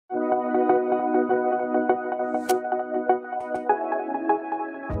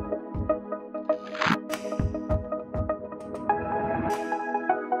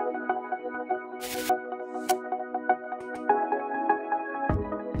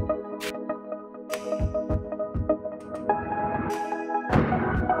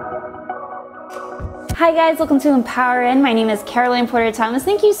Hi guys, welcome to Empower In. My name is Caroline Porter Thomas.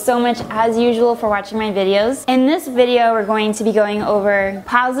 Thank you so much as usual for watching my videos. In this video, we're going to be going over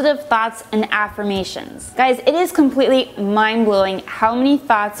positive thoughts and affirmations. Guys, it is completely mind-blowing how many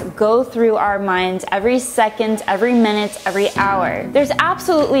thoughts go through our minds every second, every minute, every hour. There's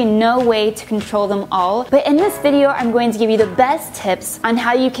absolutely no way to control them all, but in this video, I'm going to give you the best tips on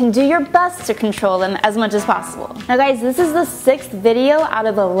how you can do your best to control them as much as possible. Now guys, this is the 6th video out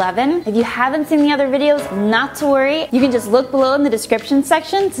of 11. If you haven't seen the other videos, not to worry. You can just look below in the description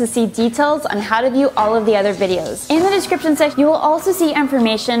section to see details on how to view all of the other videos. In the description section, you will also see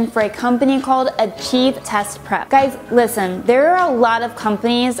information for a company called Achieve Test Prep. Guys, listen, there are a lot of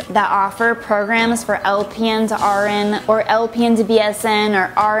companies that offer programs for LPN to RN or LPN to BSN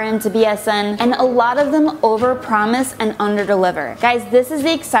or RN to BSN, and a lot of them overpromise and underdeliver. Guys, this is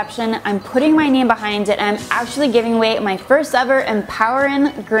the exception. I'm putting my name behind it, and I'm actually giving away my first ever Empower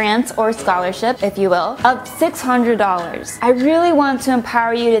In grant or scholarship, if you will, of $600. I really want to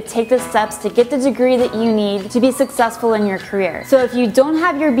empower you to take the steps to get the degree that you need to be successful in your career. So if you don't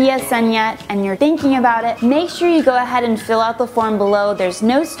have your BSN yet and you're thinking about it, make sure you go ahead and fill out the form below. There's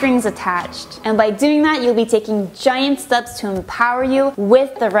no strings attached. And by doing that, you'll be taking giant steps to empower you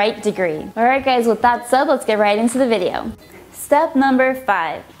with the right degree. Alright guys, with that said, let's get right into the video. Step number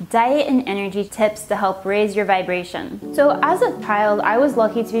 5, diet and energy tips to help raise your vibration. So as a child, I was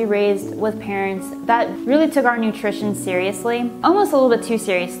lucky to be raised with parents that really took our nutrition seriously, almost a little bit too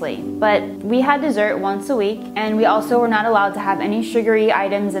seriously. But we had dessert once a week, and we also were not allowed to have any sugary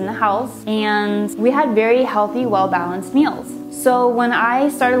items in the house, and we had very healthy, well-balanced meals. So when I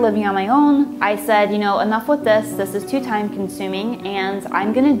started living on my own, I said, you know, enough with this is too time consuming, and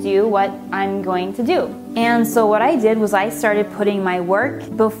I'm gonna do what I'm going to do. And so what I did was I started putting my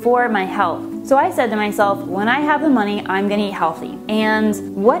work before my health. So I said to myself, when I have the money, I'm gonna eat healthy.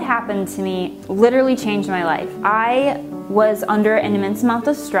 And what happened to me literally changed my life. I was under an immense amount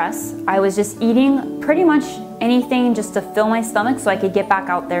of stress. I was just eating pretty much anything just to fill my stomach so I could get back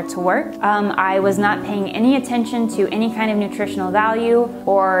out there to work. I was not paying any attention to any kind of nutritional value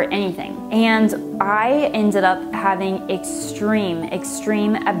or anything. And I ended up having extreme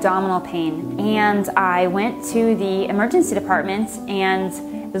abdominal pain. And I went to the emergency department, and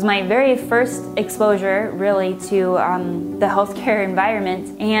it was my very first exposure really to the healthcare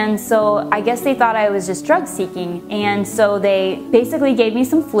environment. And so I guess they thought I was just drug seeking. And so they basically gave me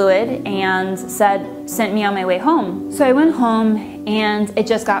some fluid and sent me on my way home. So I went home, and it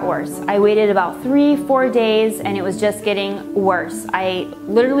just got worse. I waited about 3-4 days, and it was just getting worse. I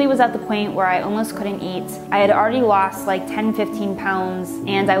literally was at the point where I almost couldn't eat. I had already lost like 10-15 pounds,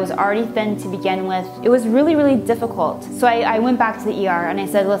 and I was already thin to begin with. It was really difficult. So I went back to the ER, and I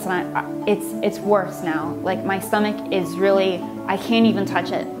said, listen, it's worse now. Like, my stomach is really, I can't even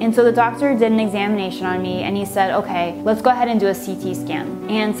touch it. And so the doctor did an examination on me, and he said, okay, let's go ahead and do a CT scan.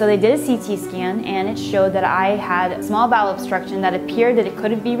 And so they did a CT scan, and it showed that I had small bowel obstruction that appeared that it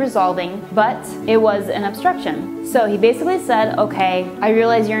could be resolving, but it was an obstruction. So he basically said, okay, I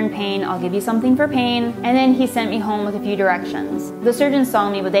realize you're in pain, I'll give you something for pain, and then he sent me home with a few directions. The surgeon saw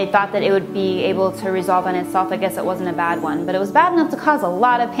me, but they thought that it would be able to resolve on itself. I guess it wasn't a bad one, but it was bad enough to cause a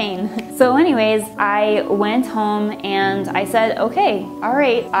lot of pain. So anyways, I went home and I said, okay, all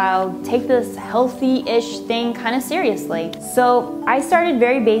right, I'll take this healthy-ish thing kind of seriously. So I started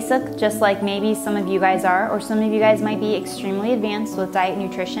very basic, just like maybe some of you guys are, or some of you guys might be extremely advanced with diet and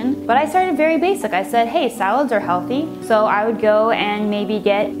nutrition, but I started very basic. I said, hey, salads are healthy. So I would go and maybe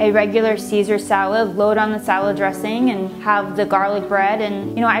get a regular Caesar salad, load on the salad dressing, and have the garlic bread. And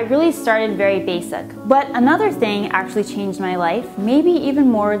you know, I really started very basic. But another thing actually changed my life, maybe even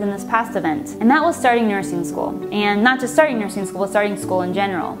more than this past event, and that was starting nursing school. And not just starting nursing school, but starting school in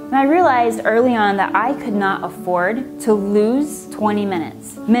general. And I realized early on that I could not afford to lose 20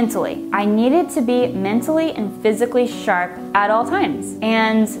 minutes mentally. I needed to be mentally and physically sharp at all times.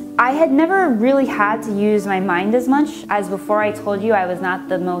 And I had never really had to use my mind as much, as before I told you I was not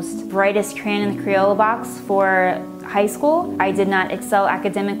the most brightest crayon in the Crayola box for high school. I did not excel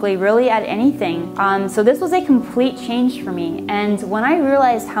academically really at anything. So this was a complete change for me. And when I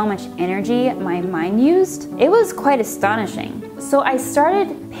realized how much energy my mind used, it was quite astonishing. So I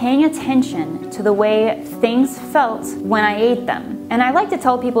started paying attention to the way things felt when I ate them. And I like to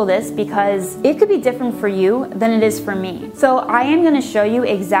tell people this because it could be different for you than it is for me. So I am going to show you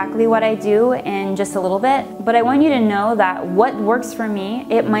exactly what I do in just a little bit, but I want you to know that what works for me,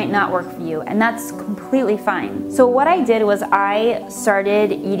 it might not work for you. And that's completely completely fine. So what I did was I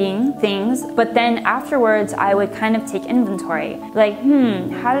started eating things, but then afterwards I would kind of take inventory. Like,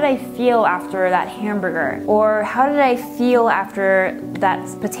 how did I feel after that hamburger? Or how did I feel after that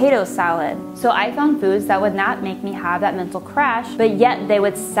potato salad? So I found foods that would not make me have that mental crash, but yet they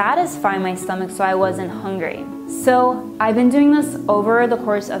would satisfy my stomach so I wasn't hungry. So I've been doing this over the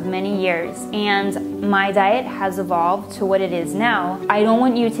course of many years, and my diet has evolved to what it is now. I don't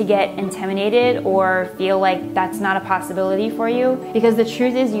want you to get intimidated or feel like that's not a possibility for you, because the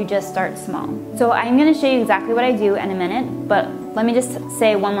truth is you just start small. So I'm gonna show you exactly what I do in a minute, but let me just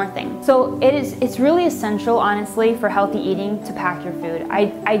say one more thing. So it's really essential, honestly, for healthy eating to pack your food.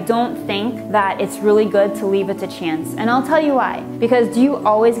 I don't think that it's really good to leave it to chance. And I'll tell you why. Because do you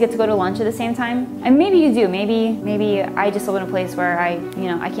always get to go to lunch at the same time? And maybe you do. Maybe I just live in a place where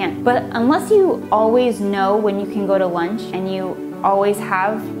I can't. But unless you always know when you can go to lunch and you always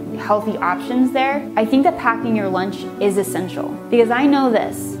have healthy options there, I think that packing your lunch is essential. Because I know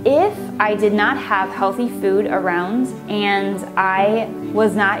this, if I did not have healthy food around and I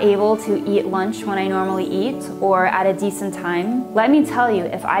was not able to eat lunch when I normally eat or at a decent time, let me tell you,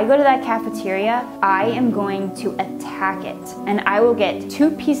 if I go to that cafeteria, I am going to attack it. And I will get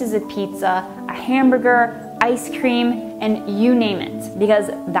 2 pieces of pizza, a hamburger, ice cream, and you name it,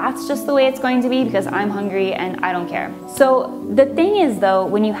 because that's just the way it's going to be, because I'm hungry and I don't care. So the thing is though,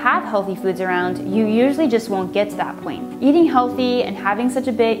 when you have healthy foods around, you usually just won't get to that point. Eating healthy and having such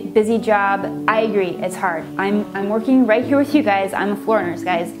a big, busy job, I agree, it's hard. I'm working right here with you guys. I'm a floor nurse,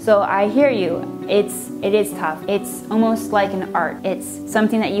 guys. So I hear you. It is tough. It's almost like an art. It's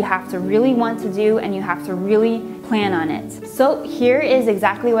something that you have to really want to do, and you have to really plan on it. So here is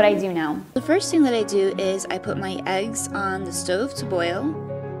exactly what I do now. The first thing that I do is I put my eggs on the stove to boil.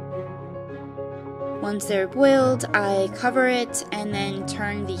 Once they're boiled, I cover it and then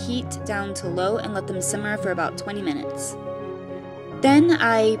turn the heat down to low and let them simmer for about 20 minutes. Then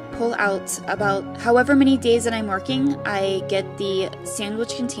I pull out about however many days that I'm working. I get the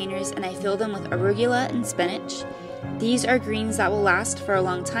sandwich containers and I fill them with arugula and spinach. These are greens that will last for a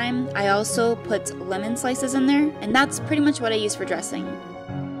long time. I also put lemon slices in there, and that's pretty much what I use for dressing.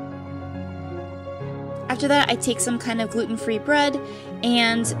 After that, I take some kind of gluten-free bread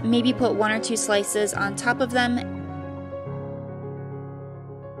and maybe put 1 or 2 slices on top of them.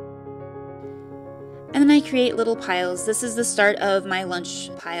 And then I create little piles. This is the start of my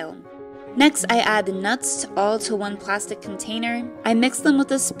lunch pile. Next, I add the nuts all to 1 plastic container. I mix them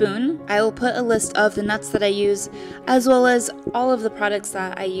with a spoon. I will put a list of the nuts that I use, as well as all of the products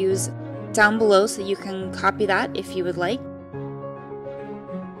that I use down below, so you can copy that if you would like.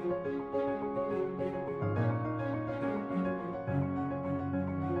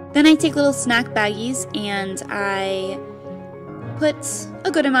 Then I take little snack baggies and I put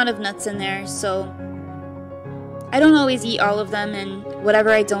a good amount of nuts in there, so I don't always eat all of them, and whatever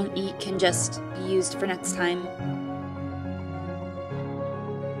I don't eat can just be used for next time.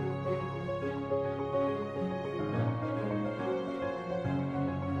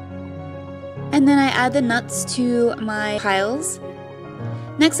 And then I add the nuts to my piles.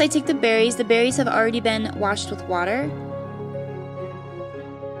 Next, I take the berries. The berries have already been washed with water.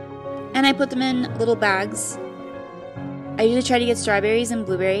 And I put them in little bags. I usually try to get strawberries and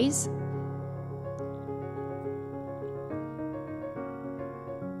blueberries.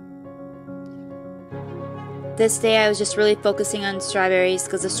 This day I was just really focusing on strawberries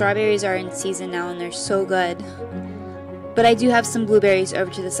because the strawberries are in season now and they're so good. But I do have some blueberries over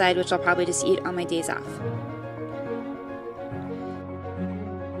to the side, which I'll probably just eat on my days off.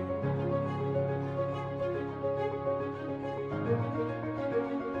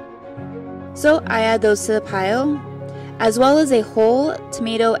 So I add those to the pile, as well as a whole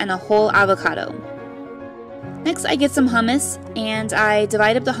tomato and a whole avocado. Next, I get some hummus and I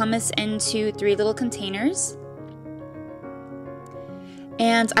divide up the hummus into 3 little containers.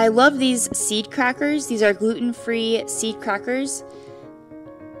 And I love these seed crackers. These are gluten-free seed crackers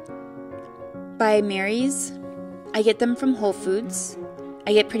by Mary's. I get them from Whole Foods.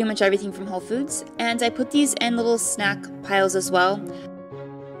 I get pretty much everything from Whole Foods. And I put these in little snack piles as well.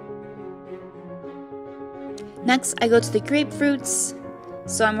 Next, I go to the grapefruits.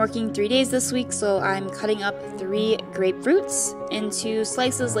 So I'm working 3 days this week, so I'm cutting up 3 grapefruits into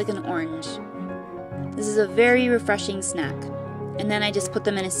slices like an orange. This is a very refreshing snack. And then I just put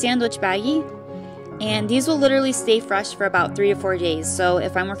them in a sandwich baggie, and these will literally stay fresh for about 3 to 4 days. So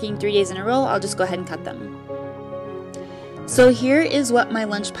if I'm working 3 days in a row, I'll just go ahead and cut them. So here is what my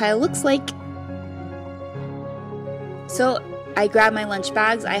lunch pile looks like. So I grab my lunch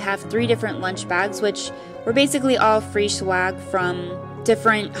bags. I have 3 different lunch bags, which were basically all free swag from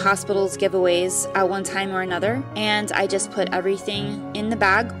different hospitals giveaways at one time or another, and I just put everything in the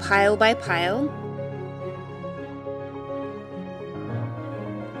bag pile by pile.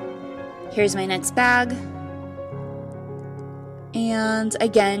 Here's my next bag, and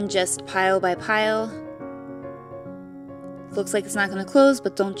again, just pile by pile. Looks like it's not going to close,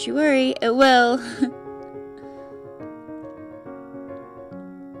 but don't you worry, it will.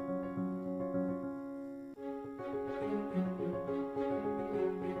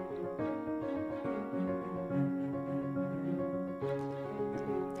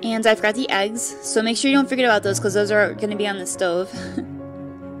 And I forgot the eggs, so make sure you don't forget about those because those are going to be on the stove.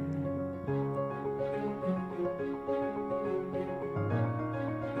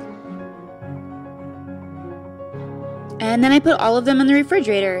 And then I put all of them in the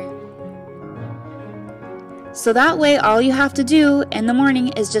refrigerator. So that way all you have to do in the morning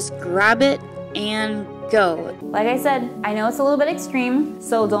is just grab it and go. Like I said, I know it's a little bit extreme,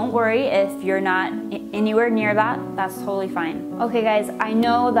 so don't worry if you're not anywhere near that, that's totally fine. Okay guys, I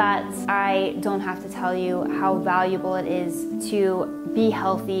know that I don't have to tell you how valuable it is to be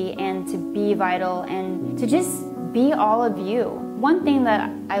healthy and to be vital and to just be all of you. One thing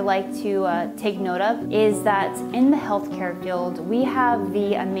that I like to take note of is that in the healthcare field, we have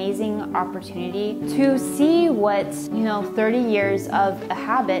the amazing opportunity to see what, 30 years of a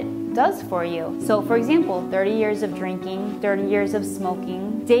habit does for you. So for example, 30 years of drinking, 30 years of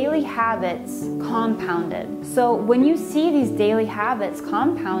smoking, daily habits compounded. So when you see these daily habits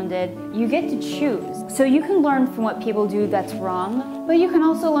compounded, you get to choose. So you can learn from what people do that's wrong, but you can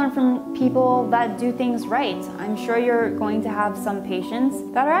also learn from people that do things right. I'm sure you're going to have some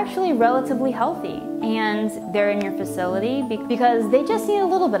patients that are actually relatively healthy and they're in your facility because they just need a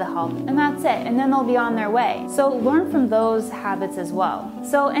little bit of help and that's it, and then they'll be on their way. So learn from those habits as well.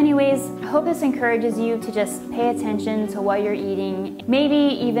 So anyways, I hope this encourages you to just pay attention to what you're eating, maybe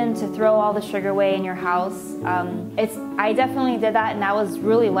even to throw all the sugar away in your house. I definitely did that and that was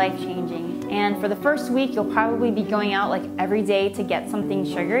really life-changing. And for the first week, you'll probably be going out like every day to get something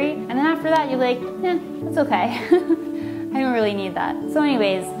sugary. And then after that, you're like, it's okay. I don't really need that. So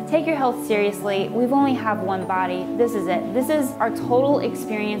anyways, take your health seriously. We've only have one body. This is it. This is our total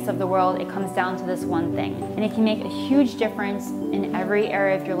experience of the world. It comes down to this one thing. And it can make a huge difference in every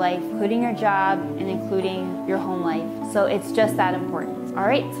area of your life, including your job and including your home life. So it's just that important. All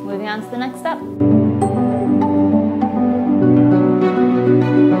right, moving on to the next step.